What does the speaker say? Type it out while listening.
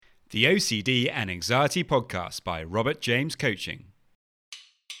The OCD and Anxiety Podcast by Robert James Coaching.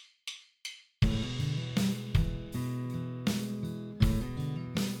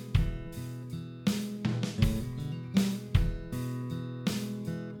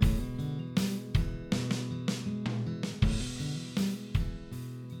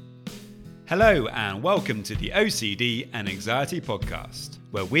 Hello and welcome to the OCD and Anxiety Podcast,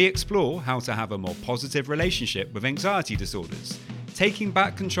 where we explore how to have a more positive relationship with anxiety disorders, taking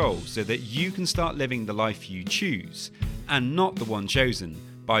back control so that you can start living the life you choose and not the one chosen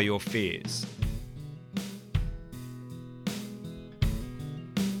by your fears.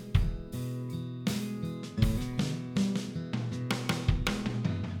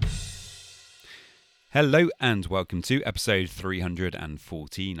 Hello and welcome to episode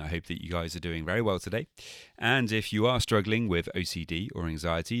 314. I hope that you guys are doing very well today. And if you are struggling with OCD or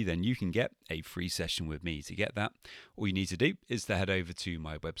anxiety, then you can get a free session with me. To get that, all you need to do is to head over to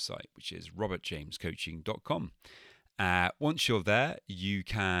my website, which is robertjamescoaching.com. Once you're there, you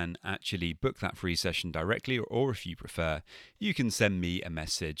can actually book that free session directly, or if you prefer, you can send me a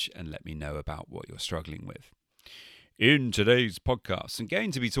message and let me know about what you're struggling with. In today's podcast, I'm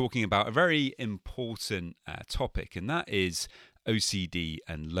going to be talking about a very important topic, and that is OCD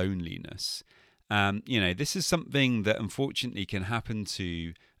and loneliness. This is something that unfortunately can happen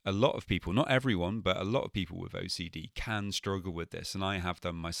to a lot of people, not everyone, but a lot of people with OCD can struggle with this, and I have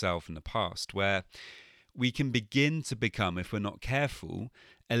done myself in the past, where we can begin to become, if we're not careful,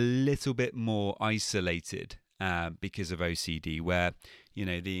 a little bit more isolated because of OCD, where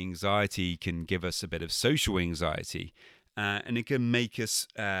the anxiety can give us a bit of social anxiety, and it can make us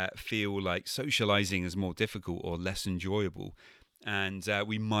feel like socializing is more difficult or less enjoyable, and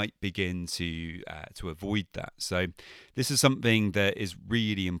we might begin to avoid that. So this is something that is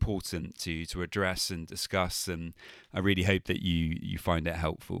really important to address and discuss, and I really hope that you find it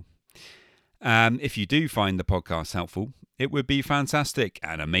helpful. If you do find the podcast helpful, it would be fantastic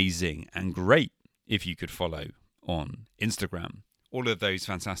and amazing and great if you could follow on Instagram. All of those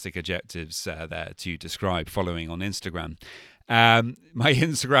fantastic adjectives there to describe following on Instagram. My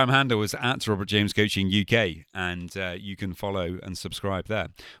Instagram handle is at Robert James Coaching UK, and you can follow and subscribe there.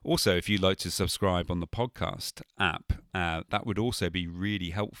 Also, if you'd like to subscribe on the podcast app, that would also be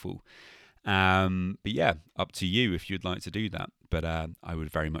really helpful. But yeah, up to you if you'd like to do that. But I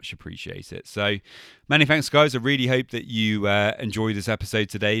would very much appreciate it. So many thanks, guys. I really hope that you enjoy this episode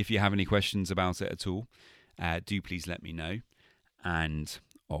today. If you have any questions about it at all, do please let me know. And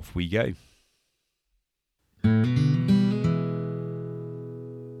off we go.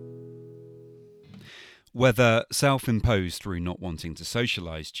 Whether self-imposed through not wanting to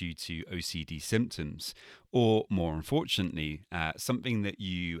socialize due to OCD symptoms, or more unfortunately, something that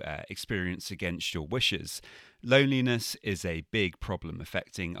you experience against your wishes, loneliness is a big problem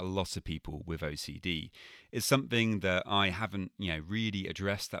affecting a lot of people with OCD. It's something that I haven't, really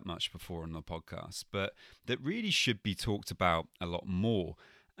addressed that much before on the podcast, but that really should be talked about a lot more.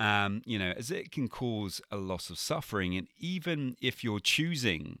 As it can cause a lot of suffering. And even if you're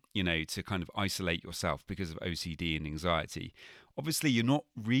choosing, to kind of isolate yourself because of OCD and anxiety, obviously you're not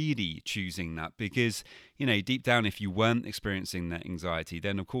really choosing that because, deep down, if you weren't experiencing that anxiety,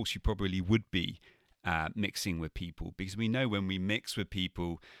 then of course you probably would be mixing with people, because we know when we mix with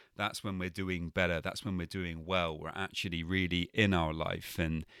people, that's when we're doing better. That's when we're doing well. We're actually really in our life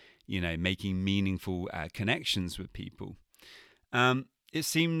and, making meaningful connections with people. It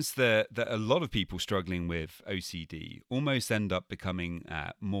seems that a lot of people struggling with OCD almost end up becoming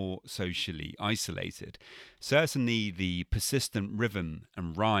more socially isolated. Certainly the persistent rhythm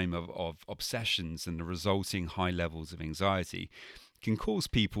and rhyme of obsessions and the resulting high levels of anxiety can cause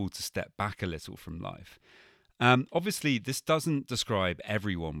people to step back a little from life. Obviously, this doesn't describe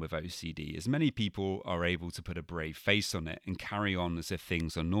everyone with OCD, as many people are able to put a brave face on it and carry on as if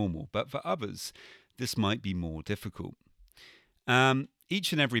things are normal. But for others, this might be more difficult.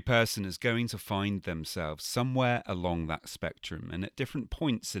 Each and every person is going to find themselves somewhere along that spectrum, and at different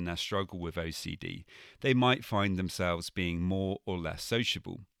points in their struggle with OCD, they might find themselves being more or less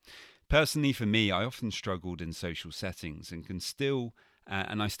sociable. Personally, for me, I often struggled in social settings and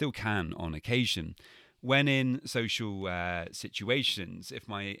I still can on occasion. When in social situations, if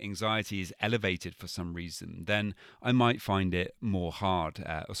my anxiety is elevated for some reason, then I might find it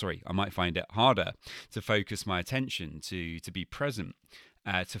I might find it harder to focus my attention, to be present,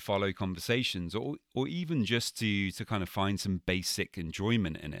 to follow conversations, or even just to kind of find some basic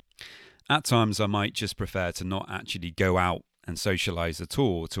enjoyment in it. At times, I might just prefer to not actually go out and socialize at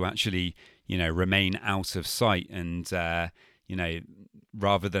all, to actually, remain out of sight and,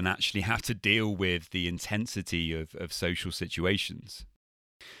 rather than actually have to deal with the intensity of social situations.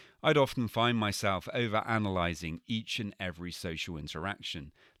 I'd often find myself over-analyzing each and every social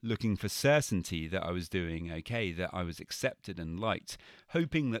interaction, looking for certainty that I was doing okay, that I was accepted and liked,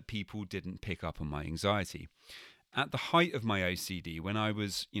 hoping that people didn't pick up on my anxiety. At the height of my OCD, when I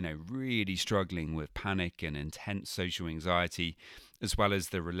was, really struggling with panic and intense social anxiety, as well as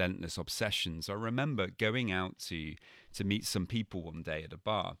the relentless obsessions, I remember going out to meet some people one day at a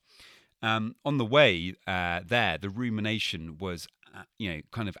bar. On the way there, the rumination was,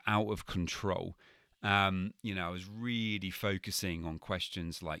 kind of out of control. I was really focusing on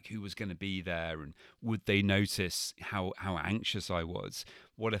questions like who was going to be there and would they notice how anxious I was?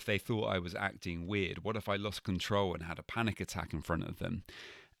 What if they thought I was acting weird? What if I lost control and had a panic attack in front of them?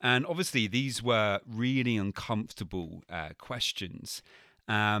 And obviously, these were really uncomfortable questions,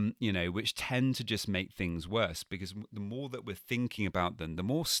 which tend to just make things worse because the more that we're thinking about them, the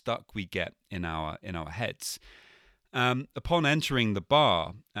more stuck we get in our heads. Upon entering the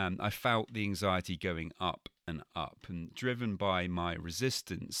bar, I felt the anxiety going up and driven by my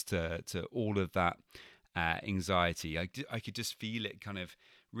resistance to all of that anxiety. I could just feel it kind of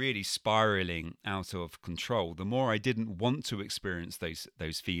really spiraling out of control. The more I didn't want to experience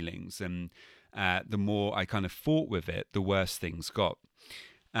those feelings, and the more I kind of fought with it, the worse things got.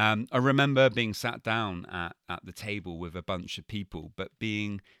 I remember being sat down at the table with a bunch of people, but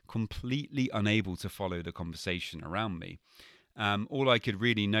being completely unable to follow the conversation around me. All I could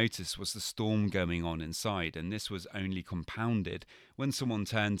really notice was the storm going on inside, and this was only compounded when someone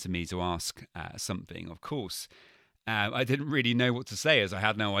turned to me to ask something. Of course, I didn't really know what to say as I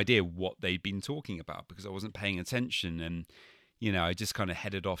had no idea what they'd been talking about because I wasn't paying attention, and I just kind of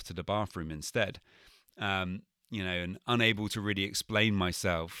headed off to the bathroom instead. And unable to really explain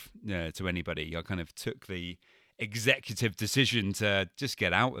myself to anybody, I kind of took the executive decision to just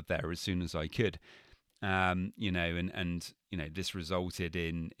get out of there as soon as I could. This resulted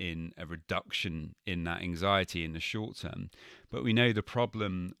in a reduction in that anxiety in the short term. But we know the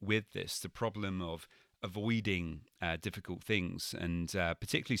problem with this, the problem of avoiding difficult things and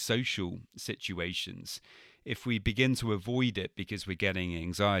particularly social situations. If we begin to avoid it because we're getting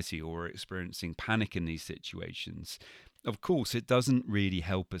anxiety or we're experiencing panic in these situations, of course, it doesn't really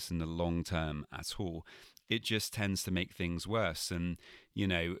help us in the long term at all. It just tends to make things worse. And,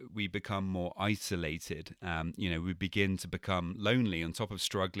 we become more isolated. We begin to become lonely on top of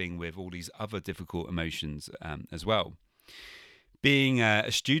struggling with all these other difficult emotions as well. Being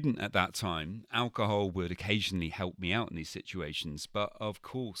a student at that time, alcohol would occasionally help me out in these situations. But of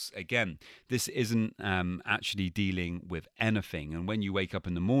course, again, this isn't actually dealing with anything. And when you wake up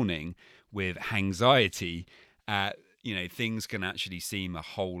in the morning with anxiety, things can actually seem a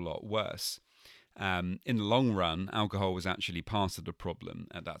whole lot worse. In the long run, alcohol was actually part of the problem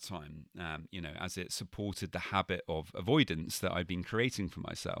at that time, as it supported the habit of avoidance that I'd been creating for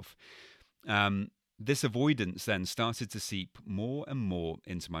myself. This avoidance then started to seep more and more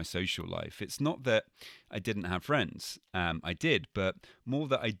into my social life. It's not that I didn't have friends, I did, but more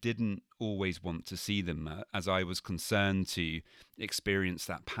that I didn't always want to see them as I was concerned to experience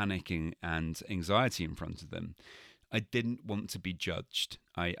that panicking and anxiety in front of them. I didn't want to be judged.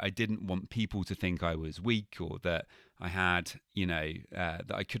 I didn't want people to think I was weak or that I had,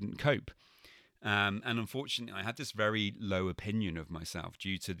 that I couldn't cope. And unfortunately, I had this very low opinion of myself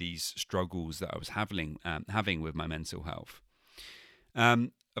due to these struggles that I was having with my mental health.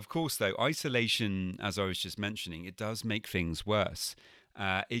 Of course, though, isolation, as I was just mentioning, it does make things worse.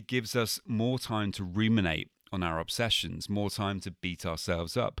 It gives us more time to ruminate on our obsessions, more time to beat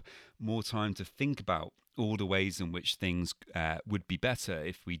ourselves up, more time to think about all the ways in which things would be better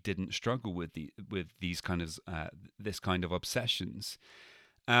if we didn't struggle with these this kind of obsessions.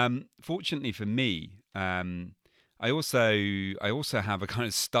 Fortunately for me, I also have a kind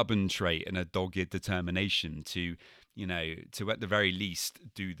of stubborn trait and a dogged determination to at the very least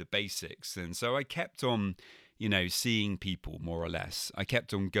do the basics. And so I kept on, seeing people more or less. I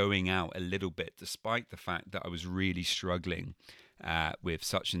kept on going out a little bit, despite the fact that I was really struggling with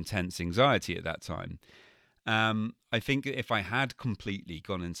such intense anxiety at that time. I think if I had completely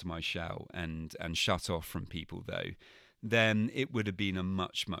gone into my shell and shut off from people, though, then it would have been a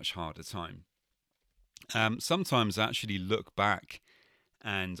much, much harder time. Sometimes I actually look back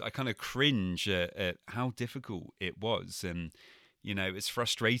and I kind of cringe at how difficult it was. And, it's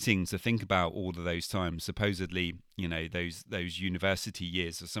frustrating to think about all of those times. Supposedly, those university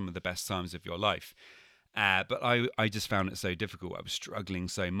years are some of the best times of your life. But I just found it so difficult. I was struggling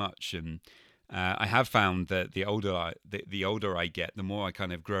so much. And I have found that the older I get, the more I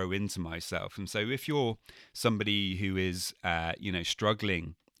kind of grow into myself. And so if you're somebody who is,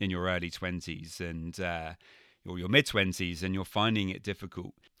 struggling in your early 20s and, or your mid-20s and you're finding it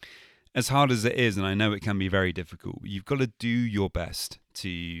difficult, as hard as it is, and I know it can be very difficult, you've got to do your best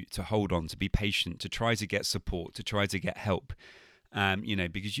to hold on, to be patient, to try to get support, to try to get help.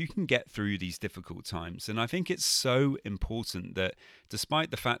 Because you can get through these difficult times. And I think it's so important that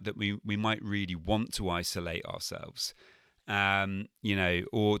despite the fact that we might really want to isolate ourselves,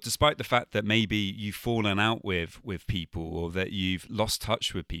 or despite the fact that maybe you've fallen out with people or that you've lost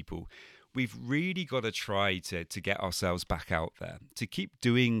touch with people, we've really got to try to get ourselves back out there, to keep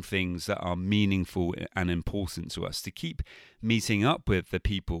doing things that are meaningful and important to us, to keep meeting up with the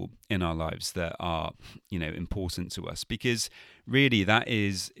people in our lives that are, important to us, because really that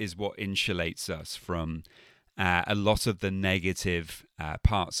is what insulates us from a lot of the negative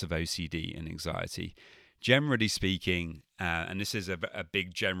parts of OCD and anxiety. Generally speaking, and this is a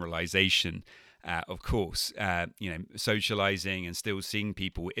big generalization, of course, socializing and still seeing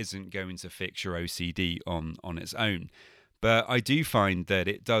people isn't going to fix your OCD on its own. But I do find that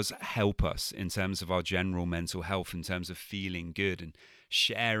it does help us in terms of our general mental health, in terms of feeling good and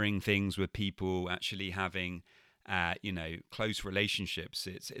sharing things with people, actually having, close relationships.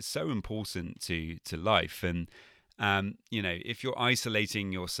 It's so important to life. And if you're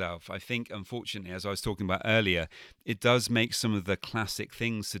isolating yourself, I think, unfortunately, as I was talking about earlier, it does make some of the classic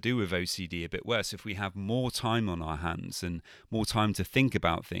things to do with OCD a bit worse. If we have more time on our hands and more time to think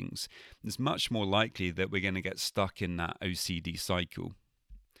about things, it's much more likely that we're going to get stuck in that OCD cycle.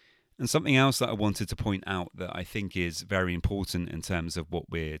 And something else that I wanted to point out that I think is very important in terms of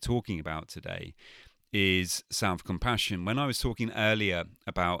what we're talking about today is self-compassion. When I was talking earlier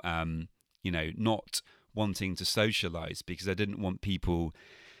about, not wanting to socialize because I didn't want people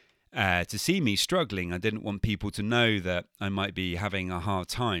to see me struggling. I didn't want people to know that I might be having a hard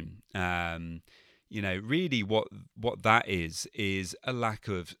time. Really what that is a lack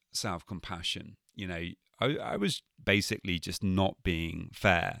of self-compassion. I was basically just not being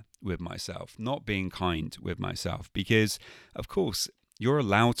fair with myself, not being kind with myself, because of course you're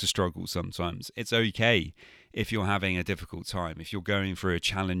allowed to struggle sometimes. It's okay if you're having a difficult time, if you're going through a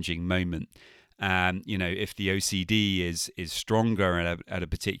challenging moment. If the OCD is stronger at a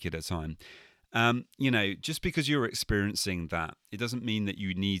particular time, just because you're experiencing that, it doesn't mean that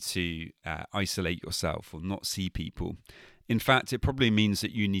you need to isolate yourself or not see people. In fact, it probably means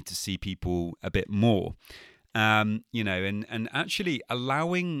that you need to see people a bit more, and actually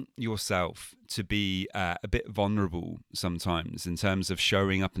allowing yourself to be a bit vulnerable sometimes in terms of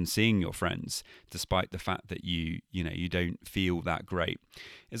showing up and seeing your friends, despite the fact that you don't feel that great,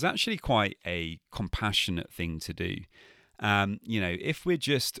 is actually quite a compassionate thing to do. If we're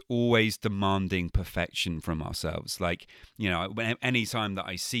just always demanding perfection from ourselves, like, any time that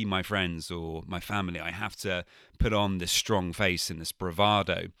I see my friends or my family, I have to put on this strong face and this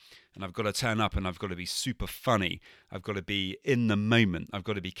bravado, and I've got to turn up and I've got to be super funny. I've got to be in the moment. I've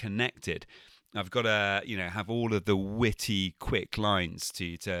got to be connected. I've got to, have all of the witty, quick lines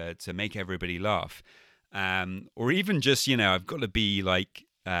to make everybody laugh. Or even just, I've got to be like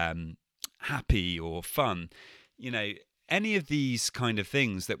happy or fun. Any of these kind of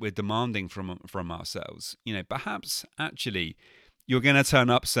things that we're demanding from ourselves, perhaps actually you're going to turn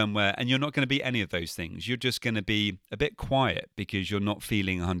up somewhere and you're not going to be any of those things. You're just going to be a bit quiet because you're not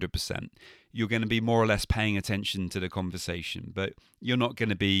feeling 100%. You're going to be more or less paying attention to the conversation, but you're not going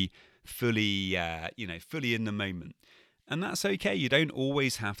to be fully in the moment. And that's okay. You don't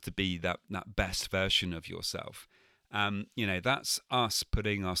always have to be that best version of yourself. That's us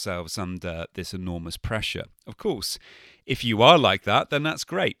putting ourselves under this enormous pressure. Of course, if you are like that, then that's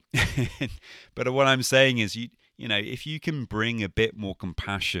great. But what I'm saying is, if you can bring a bit more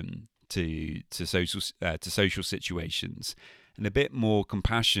compassion to social situations and a bit more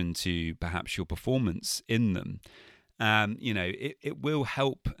compassion to perhaps your performance in them, it will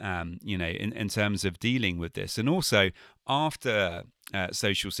help, in terms of dealing with this. And also after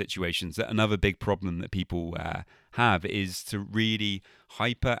social situations, that another big problem that people have is to really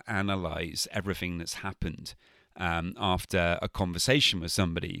hyper-analyze everything that's happened after a conversation with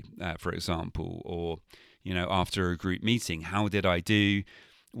somebody, for example, or, after a group meeting. How did I do?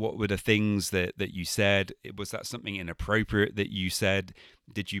 What were the things that you said? Was that something inappropriate that you said?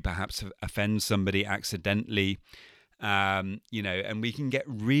 Did you perhaps offend somebody accidentally? And we can get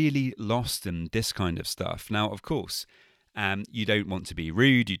really lost in this kind of stuff. Now, of course, you don't want to be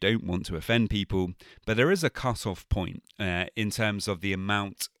rude, you don't want to offend people, but there is a cut-off point in terms of the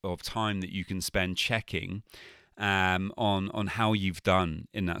amount of time that you can spend checking on how you've done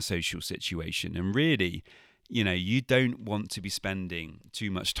in that social situation. And really, you don't want to be spending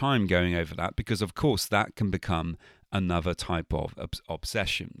too much time going over that, because of course that can become another type of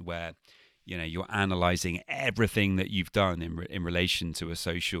obsession where you're analyzing everything that you've done in relation to a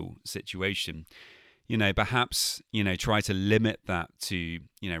social situation. Perhaps, try to limit that to,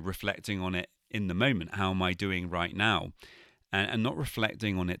 reflecting on it in the moment. How am I doing right now? And not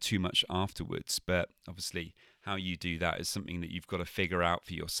reflecting on it too much afterwards. But obviously, how you do that is something that you've got to figure out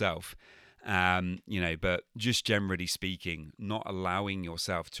for yourself. But just generally speaking, not allowing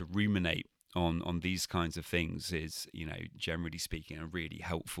yourself to ruminate on these kinds of things is, generally speaking, a really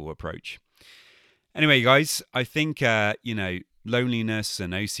helpful approach. Anyway, guys, I think, loneliness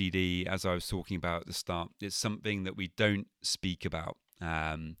and OCD, as I was talking about at the start, is something that we don't speak about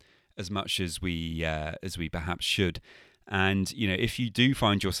as much as we perhaps should. And, if you do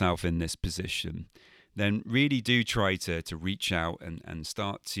find yourself in this position, then really do try to reach out and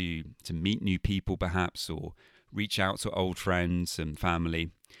start to meet new people perhaps, or reach out to old friends and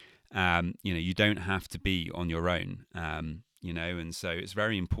family. You don't have to be on your own, and so it's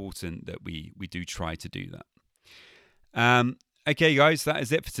very important that we do try to do that. Okay, guys, that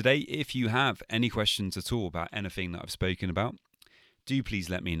is it for today. If you have any questions at all about anything that I've spoken about, do please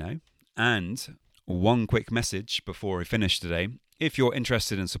let me know. And one quick message before I finish today. If you're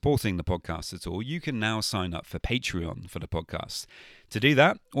interested in supporting the podcast at all, you can now sign up for Patreon for the podcast. To do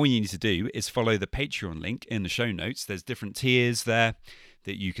that, all you need to do is follow the Patreon link in the show notes. There's different tiers there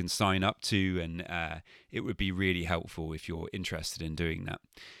that you can sign up to, and it would be really helpful if you're interested in doing that.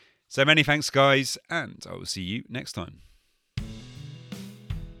 So many thanks, guys, and I will see you next time.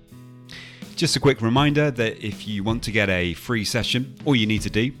 Just a quick reminder that if you want to get a free session, all you need to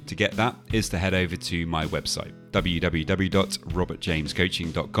do to get that is to head over to my website,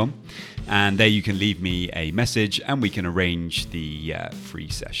 www.robertjamescoaching.com, and there you can leave me a message and we can arrange the free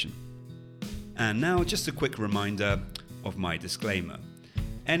session. And now just a quick reminder of my disclaimer.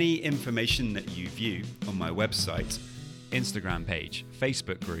 Any information that you view on my website, Instagram page,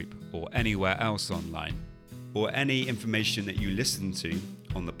 Facebook group, or anywhere else online, or any information that you listen to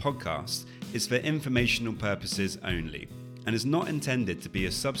on the podcast is for informational purposes only and is not intended to be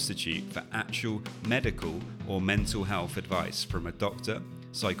a substitute for actual medical or mental health advice from a doctor,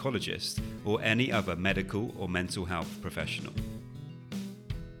 psychologist, or any other medical or mental health professional.